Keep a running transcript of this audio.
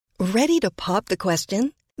Ready to pop the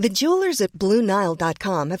question? The jewelers at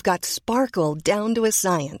BlueNile.com have got sparkle down to a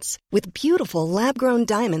science with beautiful lab-grown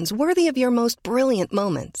diamonds worthy of your most brilliant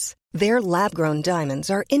moments. Their lab-grown diamonds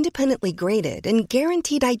are independently graded and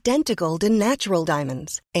guaranteed identical to natural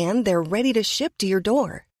diamonds, and they're ready to ship to your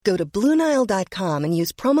door. Go to BlueNile.com and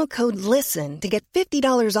use promo code LISTEN to get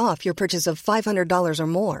 $50 off your purchase of $500 or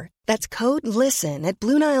more. That's code LISTEN at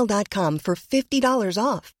BlueNile.com for $50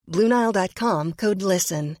 off. BlueNile.com, code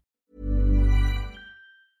LISTEN.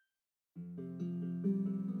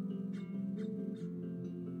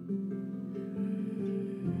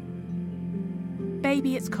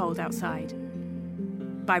 Baby, It's Cold Outside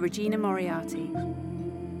by Regina Moriarty.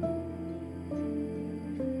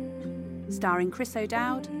 Starring Chris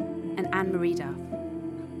O'Dowd and Anne-Marie Duff.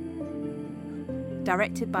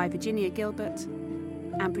 Directed by Virginia Gilbert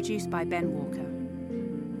and produced by Ben Walker.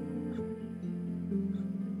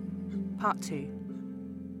 Part 2.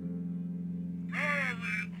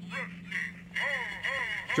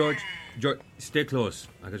 George, stay close.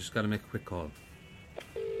 I just got to make a quick call.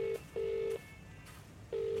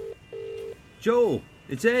 Joe,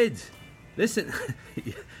 it's Ed. Listen,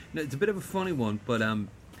 it's a bit of a funny one, but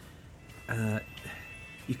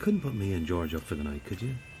you couldn't put me and George up for the night, could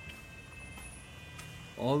you?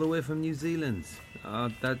 All the way from New Zealand.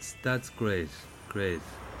 Oh, that's great.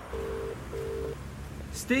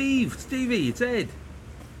 Stevie, it's Ed.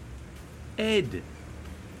 Ed,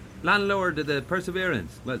 landlord of the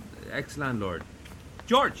Perseverance. Well, ex-landlord.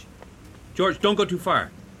 George, don't go too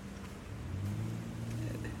far.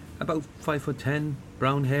 About 5'10",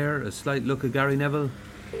 brown hair, a slight look of Gary Neville.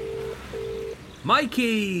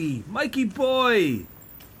 Mikey boy.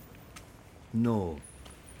 No,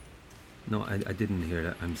 I didn't hear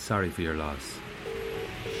that. I'm sorry for your loss.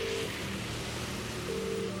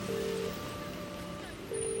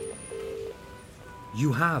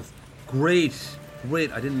 You have? Great. I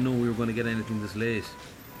didn't know we were going to get anything this late.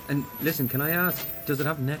 And listen, can I ask, does it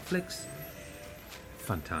have Netflix?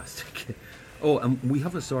 Fantastic. Oh, and we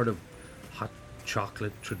have a sort of hot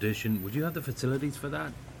chocolate tradition. Would you have the facilities for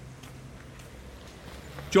that?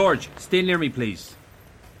 George, stay near me, please.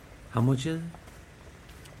 How much is it?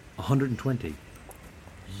 120.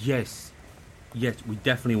 Yes, we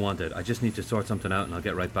definitely want it. I just need to sort something out and I'll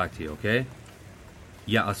get right back to you, okay?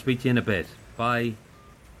 Yeah, I'll speak to you in a bit. Bye.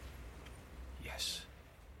 Yes.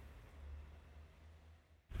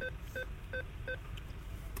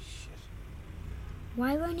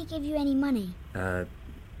 Why won't he give you any money?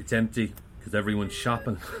 It's empty because everyone's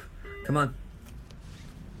shopping. Come on.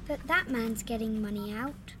 But that man's getting money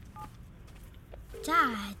out.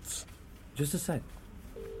 Dad. Just a sec.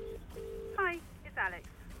 Hi, it's Alex.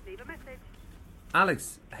 Leave a message.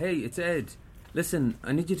 Alex, hey, it's Ed. Listen,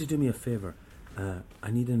 I need you to do me a favour. I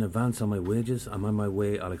need an advance on my wages. I'm on my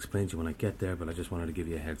way. I'll explain to you when I get there, but I just wanted to give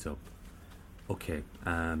you a heads up. Okay,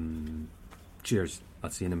 cheers. I'll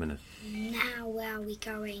see you in a minute. Now where are we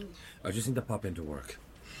going? I just need to pop into work.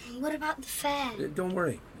 What about the fair? Don't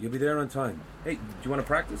worry. You'll be there on time. Hey, do you want to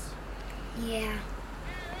practice? Yeah.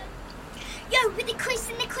 Yo, with the Chris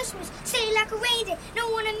and the Christmas, say like a reindeer. No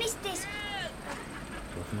one to miss this.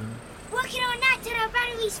 Working all night till our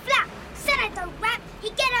battery's flat. Santa don't rap. He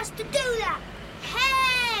get us to do that.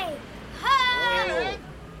 Hey! Ho!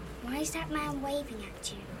 Why is that man waving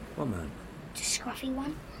at you? What man? The scruffy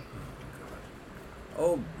one?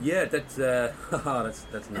 Oh, yeah, that's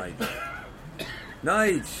Nige.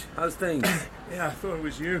 Nige, how's things? Yeah, I thought it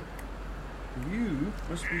was you. You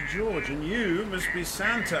must be George, and you must be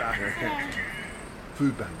Santa.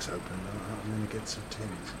 Food bank's open. I'm going to get some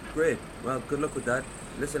tins. Great. Well, good luck with that.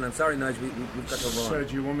 Listen, I'm sorry, Nige, we've got to run. So,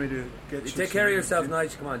 do you want me to get you take care of yourself,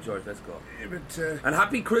 Nige. Come on, George, let's go. Yeah, but, and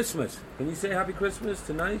Happy Christmas. Can you say Happy Christmas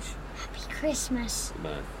to Nige? Happy Christmas. Come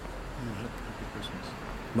on. Happy Christmas.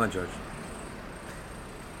 Come on, George.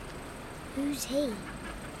 Who's he?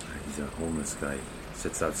 He's a homeless guy.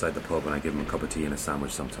 Sits outside the pub and I give him a cup of tea and a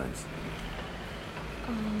sandwich sometimes.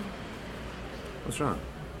 What's wrong?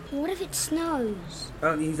 What if it snows?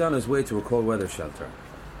 Well, he's on his way to a cold weather shelter,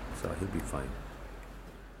 so he'll be fine.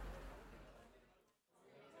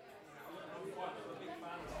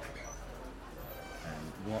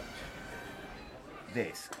 And what?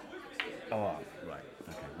 This? Oh, right.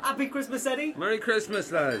 Okay. Happy Christmas, Eddie. Merry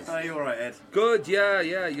Christmas, lads. Are you all right, Ed? Good, yeah.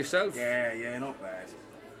 Yourself? Yeah, not bad.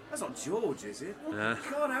 That's not George, is it? Oh, Yeah.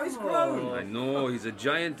 God, how he's grown. I know, he's a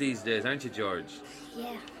giant these days, aren't you, George?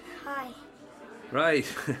 Yeah. Hi. Right.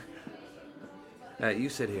 You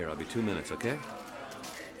sit here. I'll be 2 minutes, okay?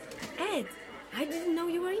 Ed, I didn't know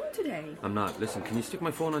you were in today. I'm not. Listen, can you stick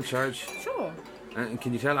my phone on charge? Sure. And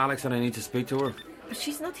can you tell Alex that I need to speak to her? But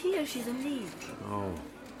she's not here. She's on leave. Oh.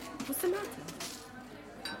 What's the matter?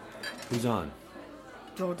 Who's on?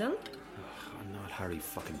 Jordan? I'm not Harry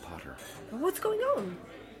fucking Potter. What's going on?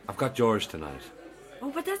 I've got George tonight.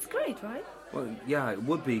 Oh, but that's great, right? Well, yeah, it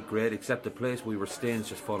would be great, except the place we were staying's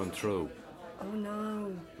just fallen through. Oh,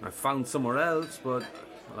 no. I found somewhere else, but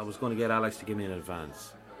I was going to get Alex to give me an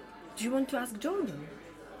advance. Do you want to ask Jordan?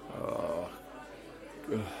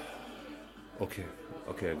 Okay,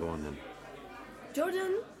 go on then.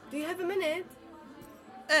 Jordan, do you have a minute?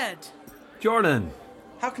 Ed, Jordan!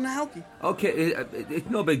 how can I help you? Okay, it's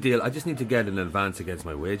no big deal. I just need to get an advance against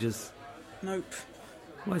my wages. Nope.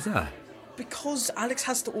 Why's that? Because Alex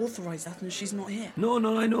has to authorise that and she's not here. No,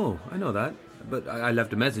 I know that. But I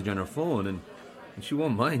left a message on her phone and she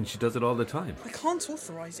won't mind. She does it all the time. I can't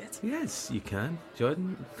authorise it. Yes, you can,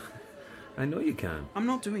 Jordan. I know you can. I'm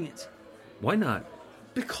not doing it. Why not?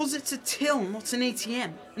 Because it's a till, not an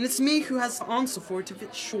ATM. And it's me who has to answer for it if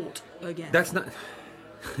it's short again. That's not...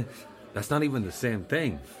 That's not even the same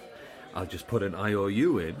thing. I'll just put an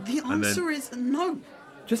IOU in. The answer is no.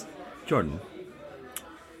 Just, Jordan,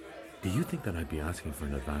 do you think that I'd be asking for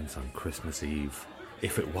an advance on Christmas Eve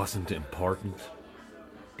if it wasn't important?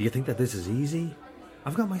 Do you think that this is easy?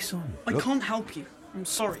 I've got my son. I can't help you. I'm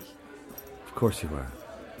sorry. Of course you are.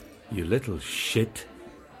 You little shit.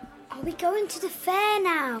 Are we going to the fair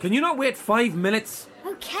now? Can you not wait 5 minutes?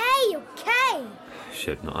 Okay.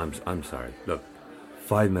 Shit, no, I'm sorry. Look,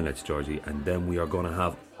 5 minutes, Georgie, and then we are going to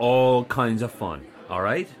have all kinds of fun. All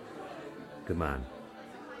right? Good man.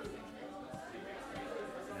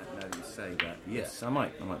 Now that you say that, yes, I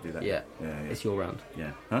might do that. Yeah. It's your round.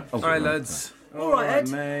 Yeah. Huh? All right, lads. All right, Ed.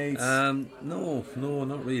 mate. No,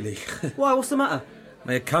 not really. Why, what's the matter?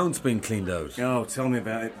 My account's been cleaned out. Oh, tell me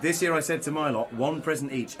about it. This year I said to my lot, one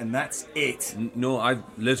present each, and that's it. No, I've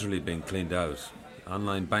literally been cleaned out.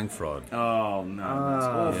 Online bank fraud. Oh, no, that's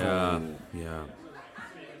awful. Yeah.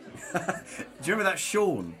 Do you remember that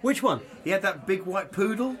Sean? Which one? He had that big white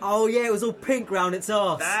poodle. Oh, yeah, it was all pink round its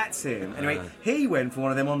arse. That's him. Anyway, he went for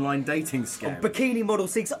one of them online dating scams. Bikini model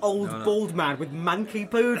seeks old bald man with manky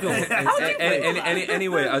poodle.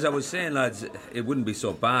 Anyway, as I was saying, lads, it wouldn't be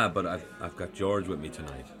so bad, but I've got George with me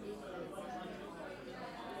tonight.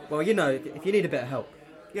 Well, you know, if you need a bit of help.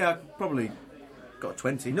 Yeah, I probably got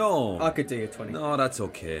 20. No. I could do you 20. No, that's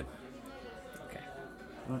okay. Okay.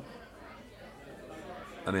 Right.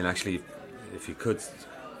 I mean, actually, if you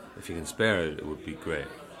can spare it, it would be great.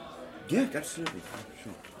 Yeah, absolutely.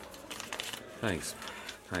 Sure. Thanks,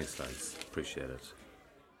 lads. Appreciate it.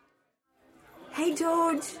 Hey,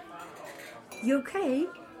 George. You okay?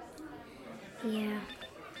 Yeah.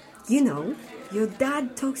 You know, your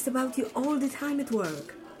dad talks about you all the time at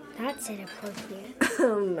work. That's inappropriate.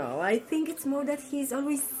 Oh, no, I think it's more that he's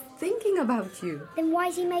always thinking about you. Then why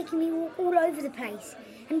is he making me walk all over the place?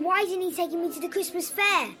 And why isn't he taking me to the Christmas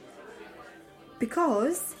fair?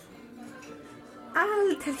 Because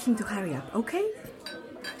I'll tell him to hurry up, okay?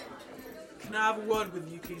 Can I have a word with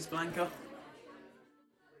you, please, Blanca?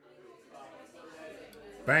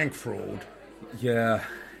 Bank fraud. Yeah,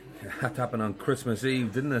 it had to happen on Christmas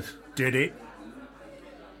Eve, didn't it? Did it?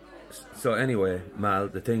 So anyway, Mal,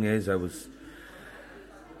 the thing is, I was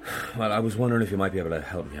wondering if you might be able to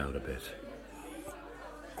help me out a bit.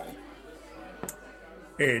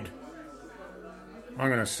 Ed, I'm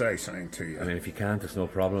going to say something to you. I mean, if you can't, it's no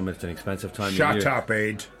problem. It's an expensive time of Shut year. up,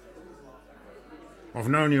 Ed. I've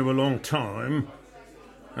known you a long time,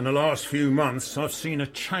 and the last few months I've seen a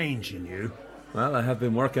change in you. Well, I have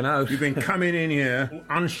been working out. You've been coming in here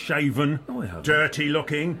unshaven, No, I haven't. dirty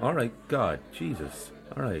looking. All right, God, Jesus.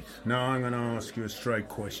 All right. Now I'm going to ask you a straight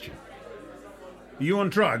question. Are you on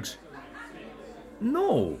drugs?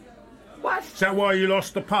 No. What? Is that why you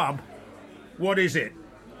lost the pub? What is it?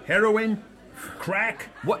 Heroin? Crack?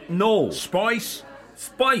 What? No. Spice?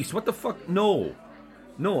 Spice? What the fuck? No.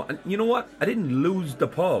 And you know what? I didn't lose the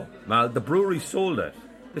pub, Mal. The brewery sold it.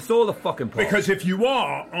 They sold the fucking pub. Because if you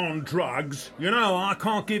are on drugs, you know I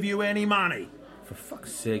can't give you any money. For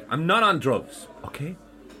fuck's sake, I'm not on drugs, okay?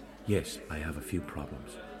 Yes, I have a few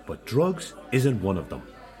problems, but drugs isn't one of them.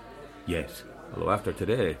 Yes, although after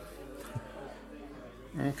today...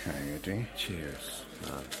 Okay, Eddie. Cheers.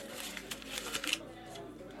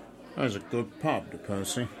 That's a good pub, De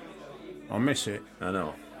Percy. I miss it. I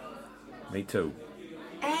know. Me too.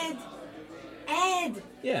 Ed!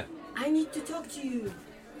 Yeah. I need to talk to you.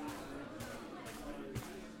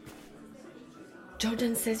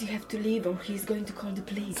 Jordan says you have to leave or he's going to call the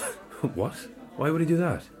police. What? Why would he do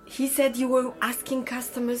that? He said you were asking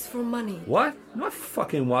customers for money. What? No, I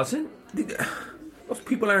fucking wasn't. Those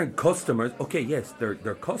people aren't customers. Okay, yes, they're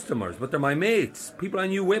customers, but they're my mates. People I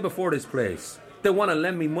knew way before this place. They want to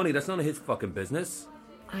lend me money. That's none of his fucking business.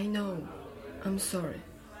 I know. I'm sorry.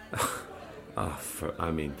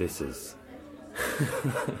 This is...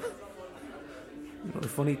 You know the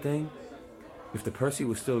funny thing? If the Percy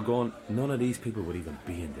was still going, none of these people would even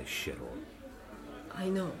be in this shithole. I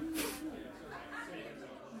know.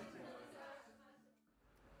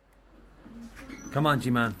 Come on,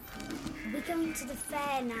 G-Man. We're going to the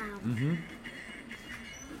fair now. Mm-hmm.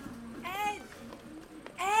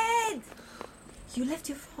 Ed! You left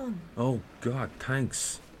your phone. Oh, God,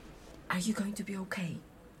 thanks. Are you going to be okay?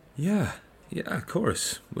 Yeah, of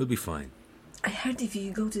course. We'll be fine. I heard if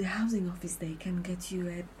you go to the housing office, they can get you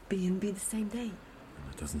a B&B the same day.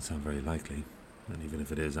 It doesn't sound very likely. And even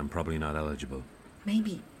if it is, I'm probably not eligible.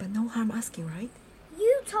 Maybe, but no harm asking, right?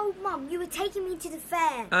 You told Mum you were taking me to the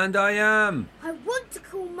fair. And I am. I want to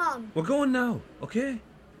call Mum. We're going now, okay?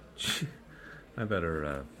 I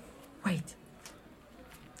better, Wait.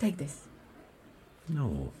 Take this.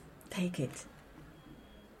 No. Take it.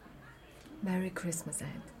 Merry Christmas,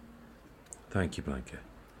 Ed. Thank you, Blanca.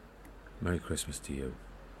 Merry Christmas to you.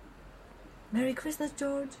 Merry Christmas,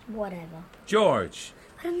 George. Whatever. George!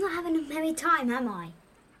 But I'm not having a merry time, am I?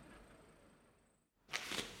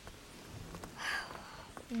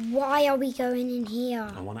 Why are we going in here?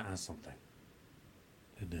 I want to ask something.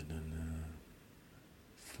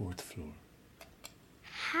 Fourth floor.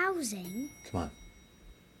 Housing? Come on.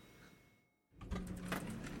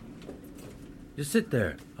 Just sit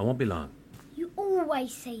there. I won't be long. You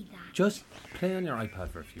always say that. Just play on your iPad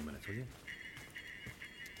for a few minutes, will you?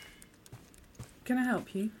 Can I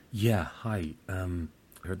help you? Yeah, hi. I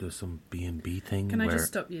heard there's some B&B thing Can I where... just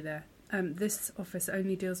stop you there? This office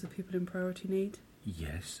only deals with people in priority need.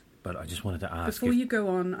 Yes, but I just wanted to ask Before you go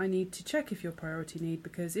on, I need to check if you're priority need,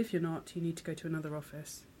 because if you're not, you need to go to another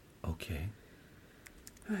office. Okay.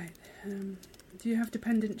 Right. Do you have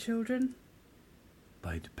dependent children?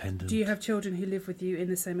 By dependent... Do you have children who live with you in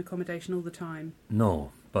the same accommodation all the time?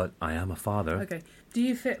 No, but I am a father. Okay. Do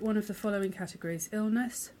you fit one of the following categories?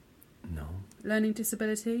 Illness? No. Learning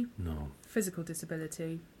disability? No. Physical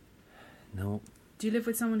disability? No. Do you live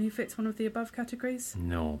with someone who fits one of the above categories?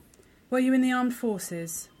 No. Were you in the armed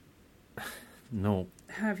forces? No.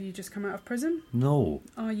 Have you just come out of prison? No.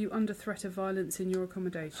 Are you under threat of violence in your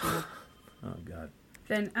accommodation? Oh, God.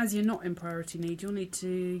 Then, as you're not in priority need, you'll need to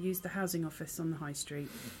use the housing office on the high street.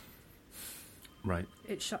 Right.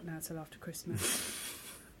 It's shut now till after Christmas.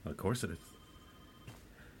 Well, of course it is.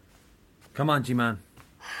 Come on, G-Man.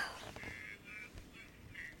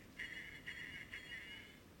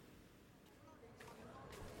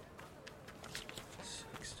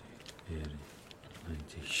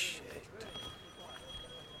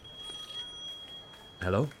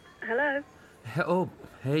 Hello? Hello? Oh,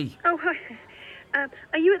 hey. Oh, hi.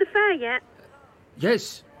 Are you at the fair yet?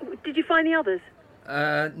 Yes. Did you find the others?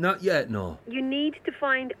 Not yet, no. You need to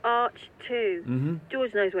find Arch 2. Mm-hmm.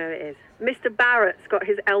 George knows where it is. Mr. Barrett's got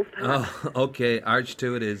his elf hat. Oh, okay. Arch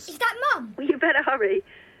 2 it is. Is that Mum? Well, you better hurry.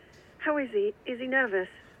 How is he? Is he nervous?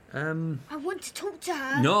 I want to talk to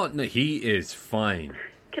her. No, he is fine.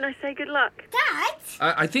 Can I say good luck? Dad?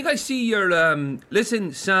 I think I see your,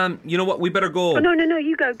 Listen, Sam, you know what? We better go. Oh, no,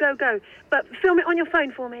 you go. But film it on your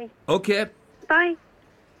phone for me. Okay. Bye.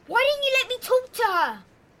 Why didn't you let me talk to her?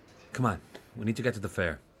 Come on. We need to get to the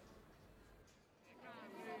fair.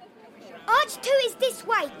 Arch 2 is this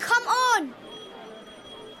way. Come on.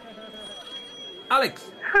 Alex!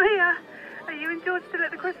 Hiya. Are you and George still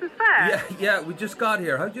at the Christmas fair? Yeah, we just got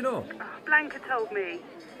here. How'd you know? Oh, Blanca told me.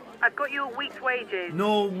 I've got your week's wages.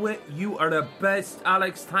 No way. You are the best,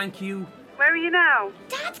 Alex. Thank you. Where are you now?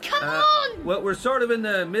 Dad, come on! Well, we're sort of in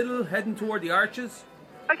the middle, heading toward the arches.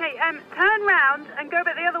 Okay, turn round and go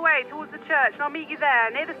back the other way towards the church, and I'll meet you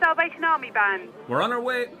there, near the Salvation Army band. We're on our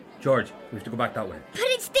way. George, we have to go back that way. But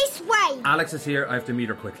it's this way. Alex is here. I have to meet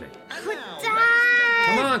her quickly. But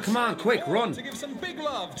Dad! Come on, quick, run. To give some big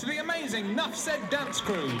love to the amazing Nuff Said dance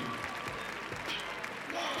crew.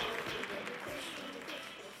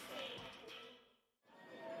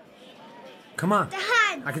 Come on.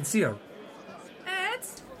 Dad! I can see her. Ed?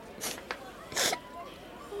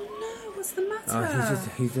 Oh no, what's the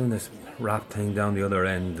matter? He's doing this rap thing down the other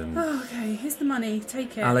end. And Oh, okay, here's the money.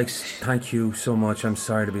 Take it. Alex, thank you so much. I'm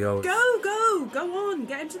sorry to be out. Go on,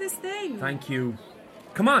 get into this thing. Thank you.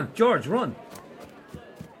 Come on, George, run.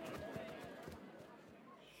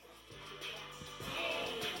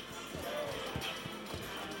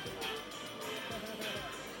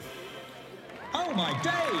 Oh my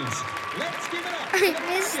days! Let's give it up I for the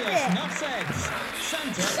missed fabulous it. Nuff Seds.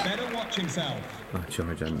 Santa better watch himself. Oh,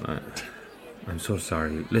 George, I'm so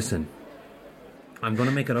sorry. Listen, I'm going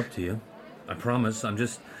to make it up to you. I promise. I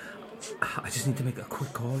just need to make a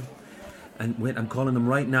quick call. And wait, I'm calling them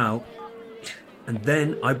right now. And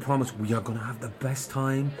then I promise we are going to have the best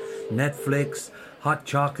time. Netflix, hot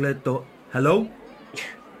chocolate. Hello?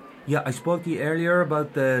 Yeah, I spoke to you earlier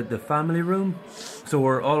about the family room. So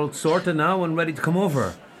we're all sorted now and ready to come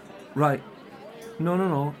over. Right.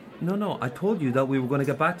 No. I told you that we were going to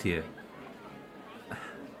get back to you.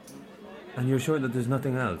 And you're sure that there's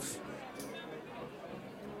nothing else?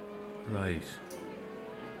 Right.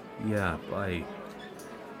 Yeah, bye.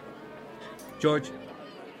 George?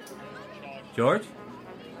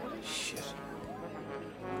 Shit.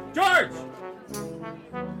 George!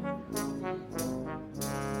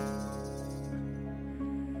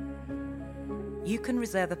 You can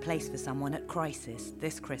reserve a place for someone at Crisis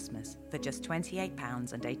this Christmas for just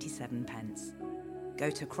 £28.87.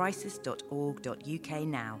 Go to crisis.org.uk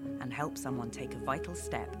now and help someone take a vital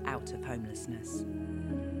step out of homelessness.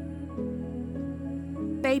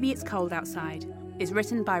 Baby It's Cold Outside is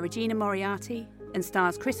written by Regina Moriarty and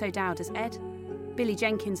stars Chris O'Dowd as Ed, Billy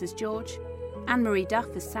Jenkins as George, Anne-Marie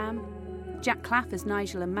Duff as Sam, Jack Claff as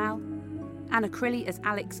Nigel and Mal, Anna Crilly as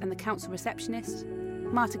Alex and the council receptionist,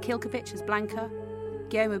 Marta Kilkovich as Blanca,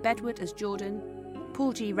 Guillermo Bedward as Jordan,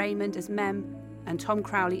 Paul G. Raymond as Mem, and Tom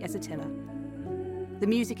Crowley as Attila. The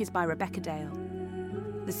music is by Rebecca Dale.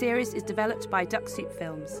 The series is developed by Duck Soup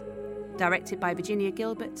Films, directed by Virginia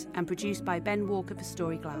Gilbert and produced by Ben Walker for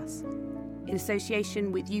Storyglass, in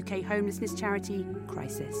association with UK homelessness charity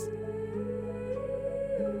Crisis.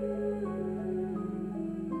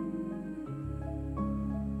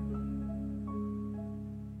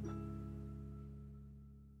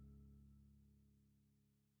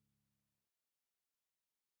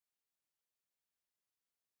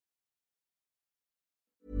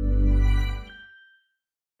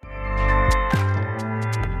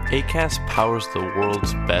 Acast powers the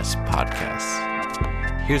world's best podcasts.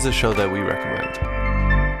 Here's a show that we recommend.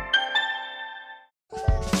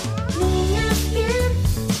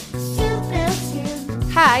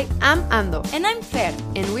 Hi, I'm Ando. And I'm Fer.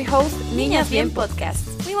 And we host Niñas Bien podcast.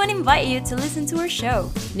 We want to invite you to listen to our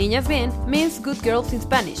show. Niñas Bien means good girls in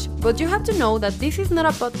Spanish, but you have to know that this is not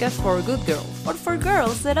a podcast for good girls. Or for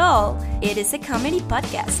girls at all. It is a comedy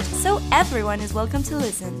podcast, so everyone is welcome to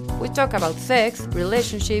listen. We talk about sex,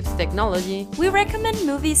 relationships, technology. We recommend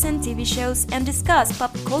movies and TV shows and discuss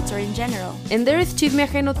pop culture in general. And there is Chisme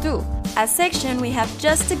Ajeno too. A section we have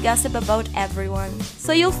just to gossip about everyone.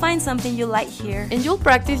 So you'll find something you like here. And you'll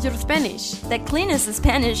practice your Spanish. The cleanest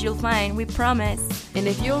Spanish you'll find, we promise. And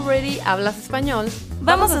if you already hablas español,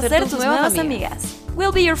 vamos a ser tus nuevas amigas.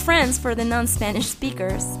 We'll be your friends for the non-Spanish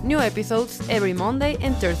speakers. New episodes every Monday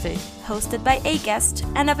and Thursday. Hosted by Acast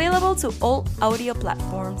and available to all audio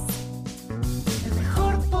platforms.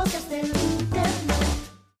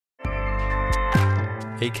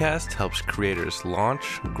 Acast helps creators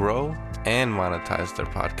launch, grow, and monetize their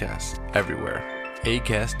podcasts everywhere.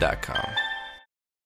 Acast.com.